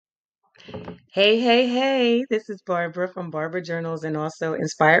Hey, hey, hey, this is Barbara from Barbara Journals and also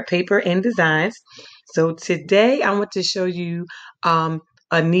Inspired Paper and Designs. So today I want to show you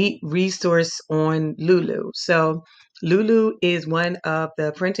a neat resource on Lulu. So Lulu is one of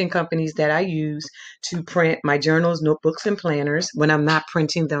the printing companies that I use to print my journals, notebooks, and planners when I'm not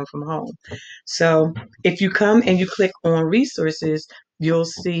printing them from home. So if you come and you click on resources, you'll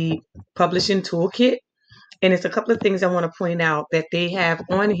see Publishing Toolkit. And it's a couple of things I want to point out that they have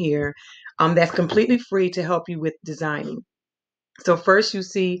on here that's completely free to help you with designing. So first you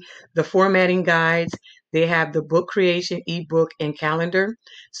see the formatting guides. They have the book creation, ebook, and calendar.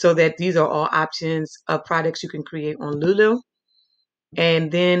 So that these are all options of products you can create on Lulu.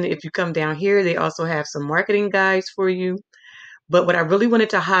 And then if you come down here, they also have some marketing guides for you. But what I really wanted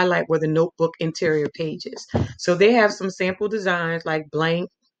to highlight were the notebook interior pages. So they have some sample designs like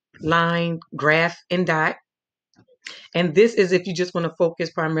blank, line, graph, and dot. And this is if you just want to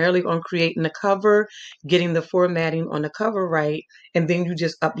focus primarily on creating the cover, getting the formatting on the cover right, and then you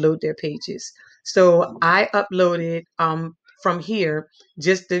just upload their pages. So I uploaded from here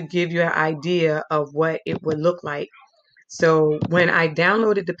just to give you an idea of what it would look like. So when I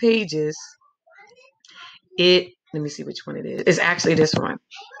downloaded the pages, let me see which one it is. It's actually this one.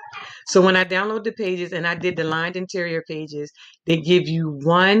 So when I download the pages and I did the lined interior pages, they give you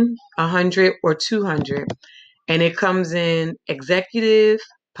 100, or 200. And it comes in executive,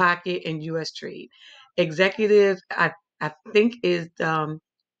 pocket, and US trade. Executive, I think is when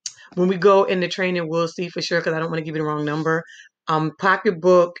we go in the training, we'll see for sure because I don't want to give you the wrong number.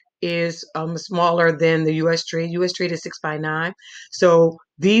 Pocketbook is smaller than the US trade. US trade is 6x9. So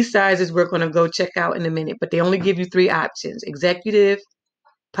these sizes we're going to go check out in a minute, but they only give you three options: executive,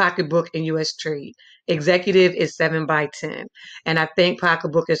 pocketbook, and US trade. Executive is 7x10. And I think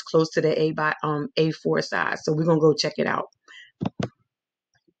pocketbook is close to the A4 size. So we're gonna go check it out.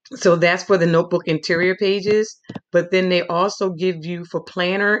 So that's for the notebook interior pages. But then they also give you for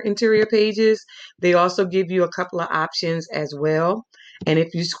planner interior pages, they also give you a couple of options as well. And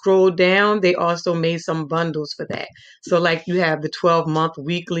if you scroll down, they also made some bundles for that. So like you have the 12-month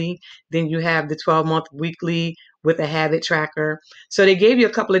weekly, then you have the 12-month weekly with a habit tracker. So they gave you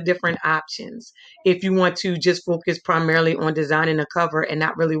a couple of different options if you want to just focus primarily on designing a cover and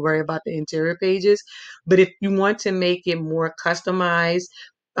not really worry about the interior pages. But if you want to make it more customized,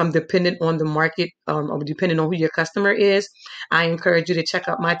 dependent on the market, or depending on who your customer is, I encourage you to check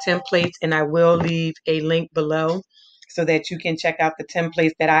out my templates, and I will leave a link below so that you can check out the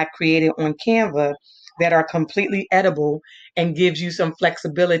templates that I created on Canva that are completely edible and gives you some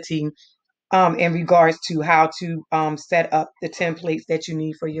flexibility in regards to how to set up the templates that you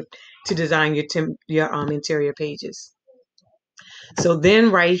need for your to design your interior pages. So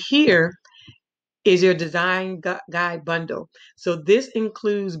then right here is your design guide bundle. So this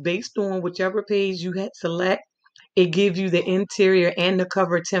includes, based on whichever page you select, it gives you the interior and the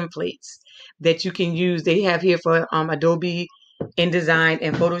cover templates that you can use. They have here for Adobe InDesign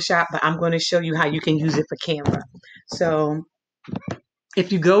and Photoshop, but I'm going to show you how you can use it for Canva. So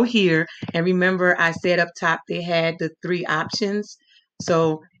if you go here, and remember I said up top they had the three options.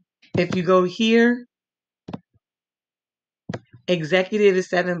 So if you go here, executive is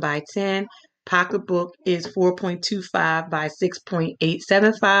 7x10. Pocketbook is 4.25 by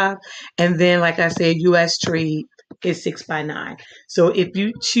 6.875. And then, like I said, US trade is 6x9. So if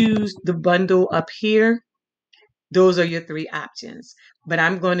you choose the bundle up here, those are your three options. But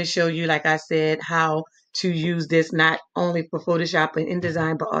I'm going to show you, like I said, how to use this not only for Photoshop and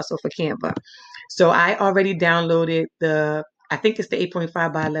InDesign, but also for Canva. So I already downloaded I think it's the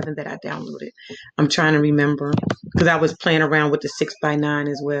 8.5 by 11 that I downloaded. I'm trying to remember because I was playing around with the 6x9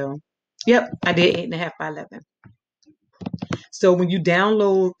 as well. Yep, I did 8.5 by 11. So when you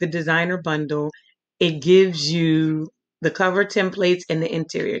download the designer bundle, it gives you the cover templates and the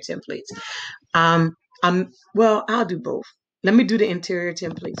interior templates. Well, I'll do both. Let me do the interior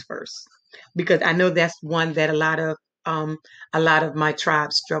templates first because I know that's one that a lot of my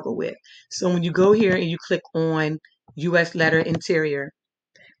tribe struggle with. So when you go here and you click on US letter interior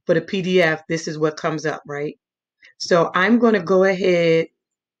for the PDF, this is what comes up, right? So I'm going to go ahead.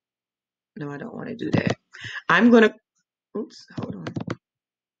 No, I don't want to do that. I'm going to, oops, hold on.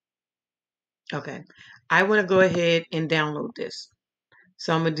 Okay. I want to go ahead and download this.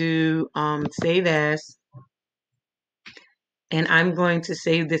 So I'm going to do save as. And I'm going to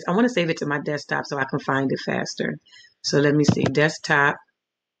save this. I want to save it to my desktop so I can find it faster. So let me see, desktop.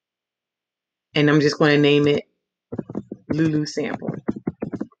 And I'm just going to name it Lulu sample.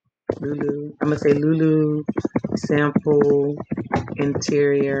 Lulu, I'm going to say Lulu sample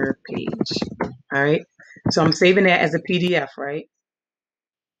interior page. All right. So I'm saving that as a PDF, right?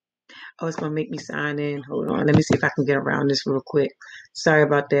 Oh, it's going to make me sign in. Hold on. Let me see if I can get around this real quick. Sorry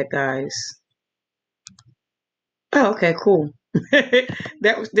about that, guys. Oh, okay, cool.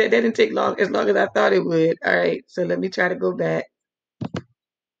 that didn't take long as I thought it would. All right. So let me try to go back.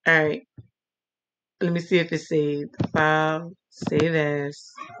 All right. Let me see if it's saved. File, save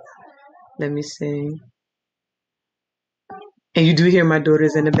as. Let me see. And you do hear my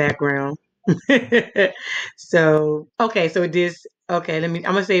daughters in the background. So, okay, so it is, okay, I'm going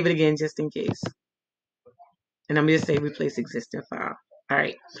to save it again just in case. And I'm going to say replace existing file. All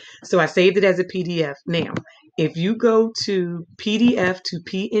right. So I saved it as a PDF. Now, if you go to PDF to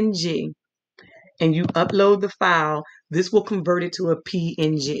PNG and you upload the file, this will convert it to a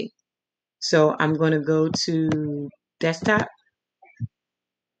PNG. So I'm going to go to desktop.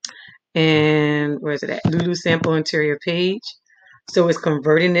 And where is it at? Lulu sample interior page. So it's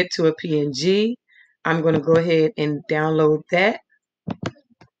converting it to a PNG. I'm going to go ahead and download that.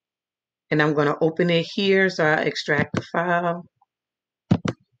 And I'm going to open it here. So I extract the file.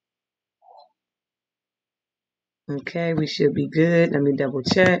 Okay, we should be good. Let me double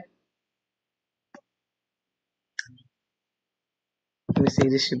check. Let me see,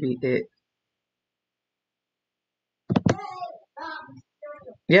 this should be it.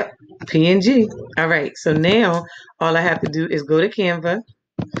 Yep, PNG. All right, so now all I have to do is go to Canva.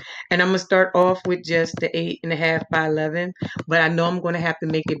 And I'm going to start off with just the 8.5 by 11. But I know I'm going to have to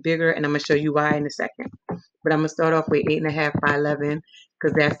make it bigger, and I'm going to show you why in a second. But I'm going to start off with 8.5 by 11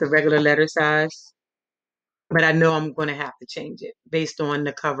 because that's the regular letter size. But I know I'm going to have to change it based on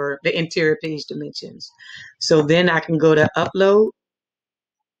the cover, the interior page dimensions. So then I can go to upload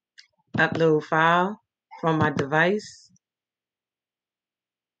file from my device.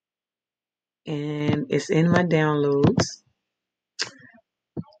 And it's in my downloads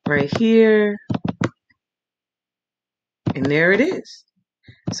right here. And there it is.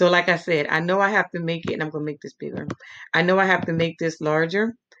 So like I said, I know I have to make it, and I'm going to make this bigger. I know I have to make this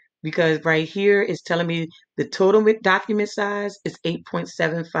larger because right here it's telling me the total document size is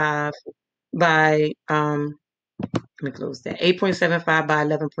 8.75 by, let me close that, 8.75 by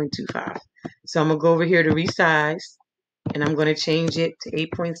 11.25. So I'm going to go over here to resize, and I'm going to change it to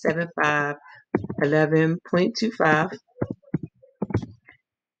 8.75, 11.25.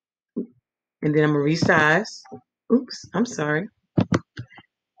 And then I'm going to resize. Oops, I'm sorry.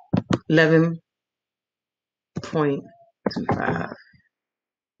 11.25,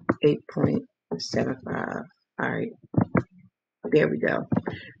 8.75. All right, there we go.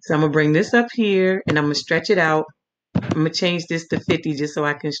 So I'm going to bring this up here, and I'm going to stretch it out. I'm going to change this to 50 just so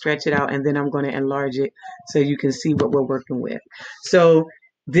I can stretch it out, and then I'm going to enlarge it so you can see what we're working with. So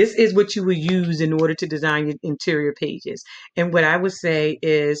this is what you would use in order to design your interior pages. And what I would say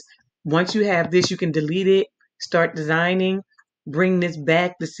is once you have this, you can delete it, start designing, bring this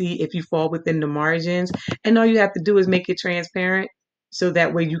back to see if you fall within the margins. And all you have to do is make it transparent so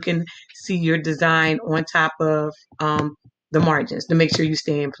that way you can see your design on top of the margins to make sure you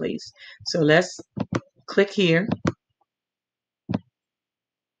stay in place. So let's click here.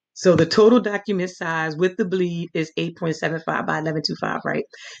 So the total document size with the bleed is 8.75 by 11.25, right?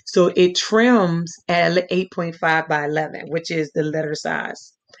 So it trims at 8.5 by 11, which is the letter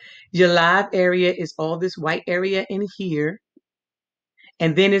size. Your live area is all this white area in here.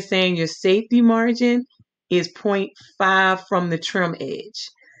 And then it's saying your safety margin is 0.5 from the trim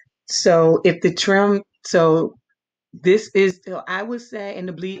edge. So if the trim, so this is, so I would say in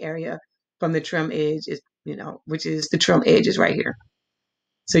the bleed area from the trim edge is, which is the trim edge is right here.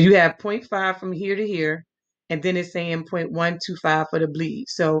 So you have 0.5 from here to here, and then it's saying 0.125 for the bleed.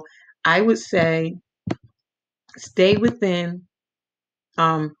 So I would say stay within,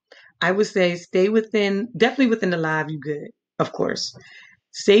 definitely within the live, you good, of course.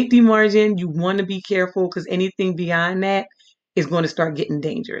 Safety margin, you want to be careful because anything beyond that is going to start getting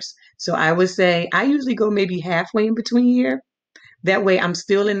dangerous. So I would say I usually go maybe halfway in between here. That way I'm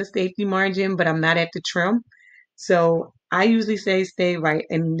still in the safety margin, but I'm not at the trim. So I usually say stay right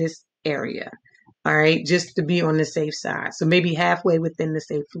in this area. All right, just to be on the safe side. So maybe halfway within the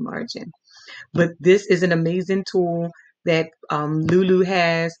safety margin. But this is an amazing tool that Lulu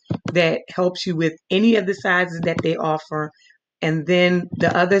has that helps you with any of the sizes that they offer. And then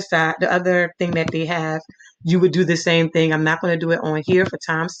the other side, the other thing that they have, you would do the same thing. I'm not going to do it on here for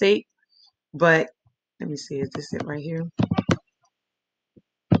time's sake, but let me see, is this it right here?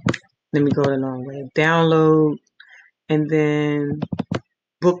 Let me go the long way. Download, and then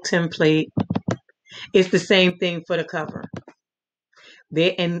book template. It's the same thing for the cover.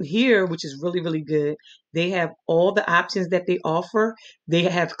 And here, which is really, really good, they have all the options that they offer. They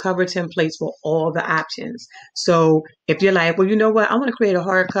have cover templates for all the options. So if you're like, well, you know what, I want to create a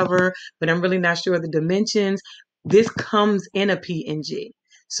hardcover, but I'm really not sure of the dimensions, this comes in a PNG.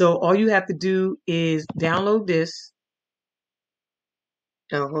 So all you have to do is download this.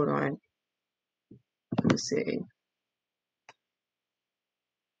 Oh, hold on. Let me see.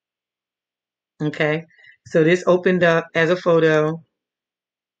 Okay. So this opened up as a photo.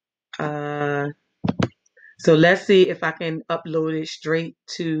 So let's see if I can upload it straight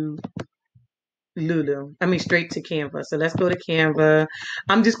to Lulu. I mean, straight to Canva. So let's go to Canva.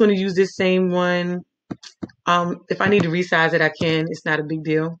 I'm just going to use this same one. If I need to resize it, I can. It's not a big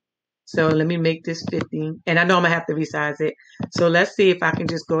deal. So let me make this 50. And I know I'm going to have to resize it. So let's see if I can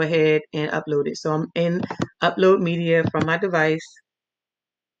just go ahead and upload it. So I'm in Upload Media from my device.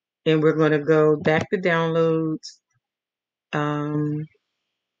 And we're going to go back to Downloads.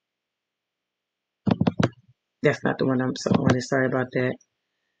 That's not the one I'm so on. Sorry about that.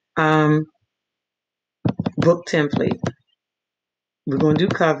 Book template. We're going to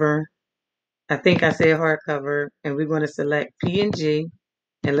do cover. I think I said hardcover, and we're going to select PNG,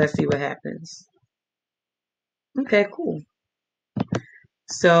 and let's see what happens. Okay, cool.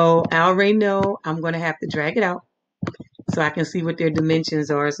 So I already know I'm going to have to drag it out so I can see what their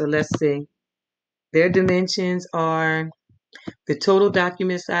dimensions are. So let's see. Their dimensions are, the total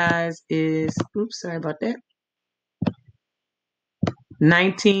document size is, oops, sorry about that,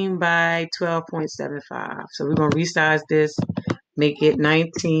 19 by 12.75. So we're going to resize this, make it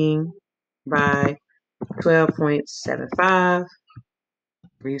 19 by 12.75.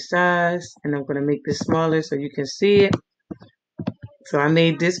 Resize, and I'm going to make this smaller so you can see it. So I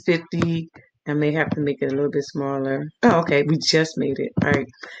made this 50. I may have to make it a little bit smaller. Oh, okay, we just made it. All right,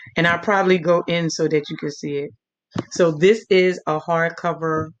 and I'll probably go in so that you can see it. So this is a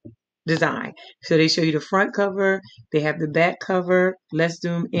hardcover design. So they show you the front cover, they have the back cover. Let's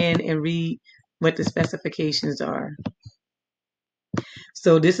zoom in and read what the specifications are.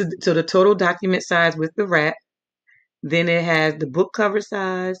 So this is the total document size with the wrap. Then it has the book cover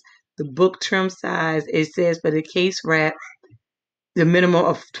size, the book trim size. It says for the case wrap, the minimum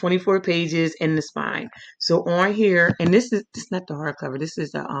of 24 pages in the spine. So on here, and this is not the hardcover. This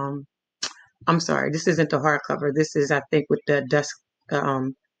is the I'm sorry, this isn't the hardcover. This is, I think, with the dust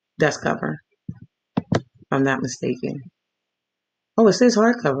cover, if I'm not mistaken. Oh, it says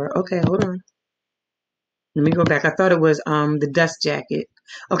hardcover. Okay, hold on. Let me go back. I thought it was the dust jacket.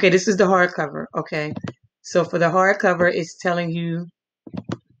 Okay, this is the hardcover. Okay. So for the hardcover, it's telling you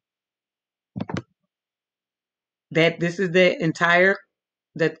that this is the entire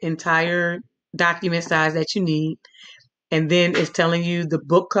document size that you need. And then it's telling you the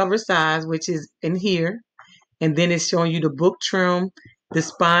book cover size, which is in here. And then it's showing you the book trim, the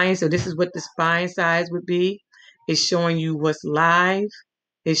spine. So this is what the spine size would be. It's showing you what's live.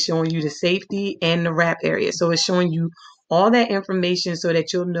 It's showing you the safety and the wrap area. So it's showing you all that information so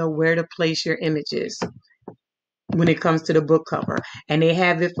that you'll know where to place your images when it comes to the book cover. And they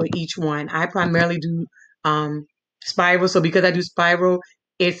have it for each one. I primarily do spiral. So because I do spiral,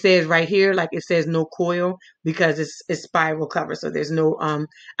 it says right here, like it says no coil because it's spiral cover. So there's no,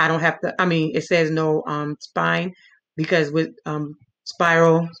 I don't have to, I mean, it says no spine because with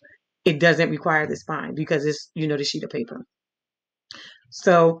spiral, it doesn't require the spine because it's, the sheet of paper.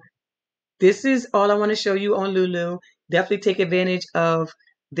 So this is all I want to show you on Lulu. Definitely take advantage of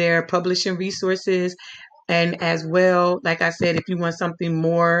their publishing resources. And as well, like I said, if you want something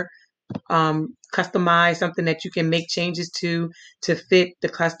more customized, something that you can make changes to fit the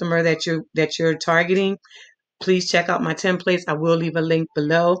customer that you're targeting, please check out my templates. I will leave a link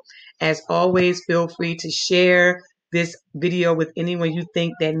below. As always, feel free to share this video with anyone you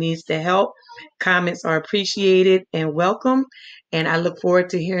think that needs the help. Comments are appreciated and welcome. And I look forward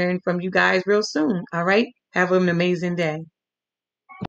to hearing from you guys real soon. All right. Have an amazing day.